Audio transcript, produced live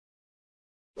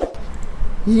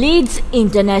Leeds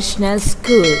International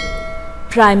School.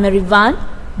 Primary 1,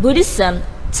 Buddhism,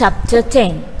 Chapter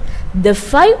 10. The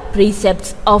 5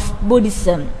 Precepts of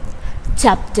Buddhism.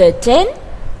 Chapter 10.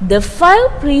 The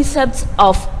 5 Precepts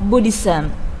of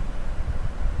Buddhism.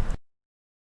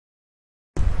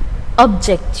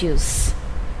 Objectives.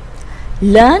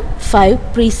 Learn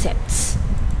 5 precepts.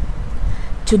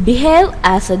 To behave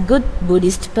as a good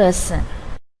Buddhist person.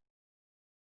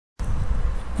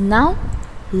 Now,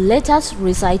 let us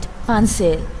recite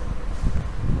pañcasīla.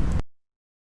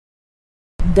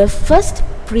 The first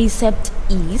precept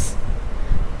is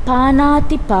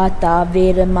Pāṇātipātā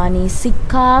veramani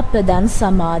sikkhapadan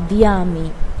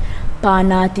samadhiyāmi.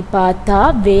 Pāṇātipātā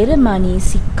veramani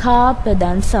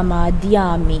sikkhapadan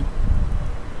samadhiyāmi.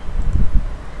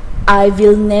 I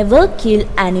will never kill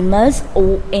animals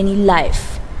or any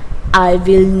life. I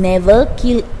will never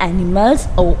kill animals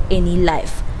or any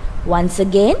life. Once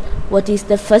again, what is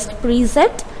the first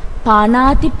precept?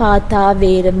 Pāṇātipātā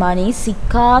veramani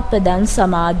sikkhapadan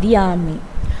samadhiyāmi.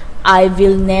 I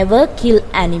will never kill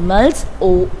animals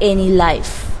or any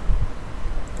life.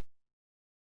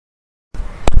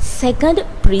 Second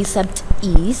precept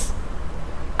is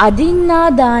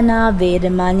Adinādāna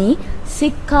veramani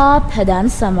sikkhapadan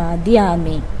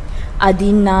samadhiyāmi.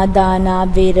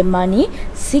 Adinādāna veramani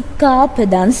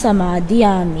sikkhapadan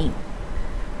samadhiyāmi.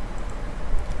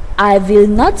 I will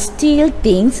not steal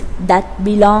things that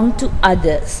belong to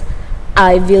others.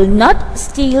 I will not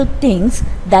steal things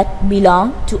that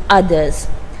belong to others.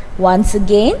 Once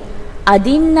again,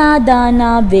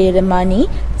 Adinādāna veramani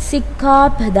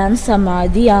sikkhapadan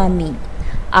samadhiyāmi.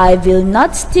 I will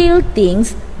not steal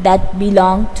things that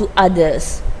belong to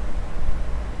others.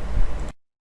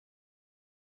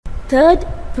 Third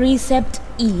precept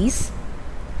is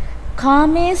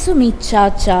Kāmesu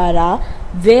micchācārā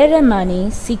veramani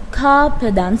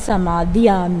sikkhapadan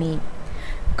samadhiyāmi.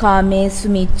 Kāmesu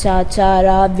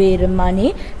micchācārā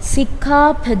veramani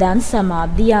sikkhapadan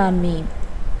samadhiyāmi.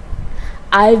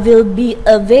 I will be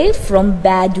away from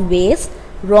bad ways,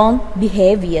 wrong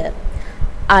behavior.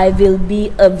 I will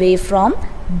be away from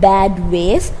bad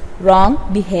ways, wrong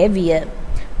behavior.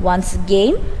 Once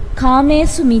again,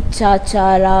 Kāmesu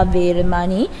micchācārā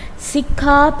veramani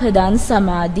sikkhapadan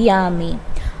samadhiyāmi.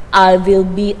 I will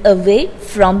be away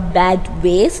from bad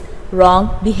ways, wrong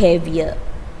behavior.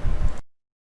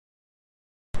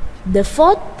 The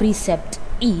fourth precept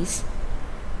is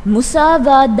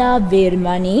Musāvādā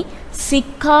veramani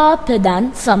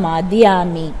sikkhapadan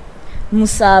samadhiyāmi.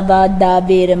 Musāvādā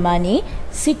veramani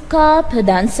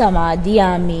sikkhapadan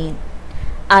samadhiyāmi.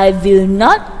 I will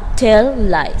not tell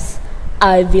lies.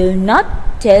 I will not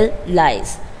tell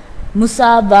lies.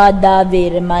 Musāvādā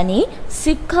veramani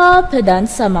sikkhapadan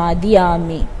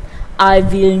samadhiyāmi. I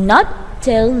will not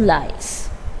tell lies.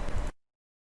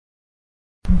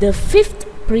 The fifth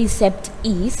precept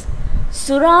is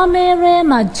Surāmērē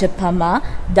majjapama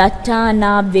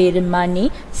dattana veramani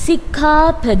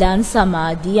sikkhapadan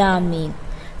samadhiyāmi.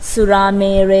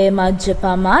 Surāmērē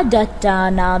majjapama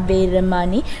dattana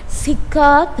veramani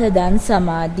sikkhapadan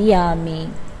samadhiyāmi.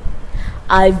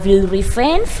 I will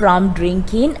refrain from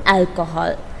drinking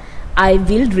alcohol. I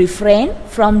will refrain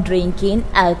from drinking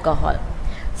alcohol.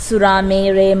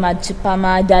 Surāmērē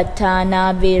majjapama dattana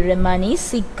veramani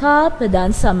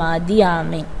sikkhapadan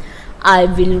samadhiyāmi. I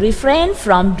will refrain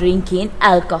from drinking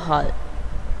alcohol.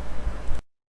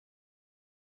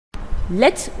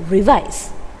 Let's revise.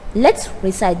 Let's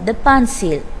recite the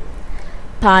pañcasīla.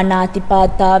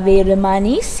 Pāṇātipātā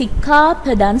veramani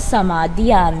sikkhapadan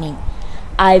samadhiyāmi.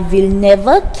 I will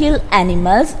never kill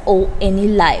animals or any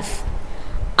life.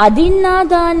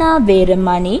 Adinādāna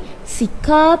veramani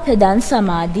sikkhapadan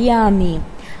samadhiyāmi.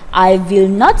 I will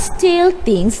not steal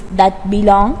things that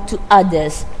belong to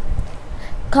others.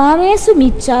 Kāmesu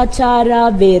micchācārā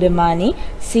veramani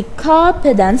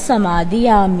sikkhapadan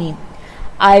samadhiyāmi.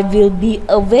 I will be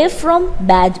away from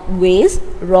bad ways,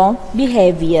 wrong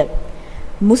behavior.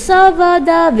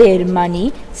 Musāvādā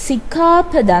veramani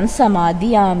sikkhapadan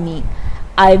samadhiyāmi.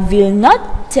 I will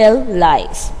not tell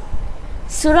lies.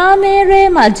 Surāmērē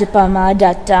majjapama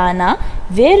dattana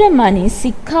veramani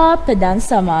sikkhapadan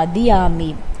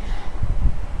samadhiyāmi.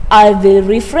 I will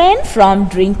refrain from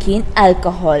drinking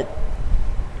alcohol.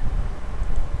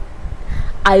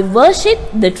 I worship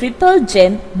the triple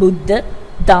gem Buddha,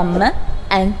 Dhamma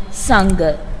and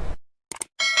Sangha.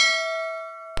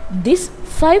 These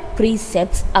 5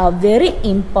 precepts are very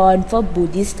important for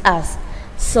Buddhists as.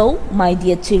 So, my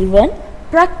dear children,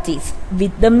 practice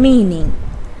with the meaning.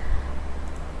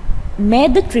 May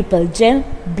the triple gem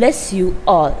bless you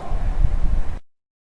all.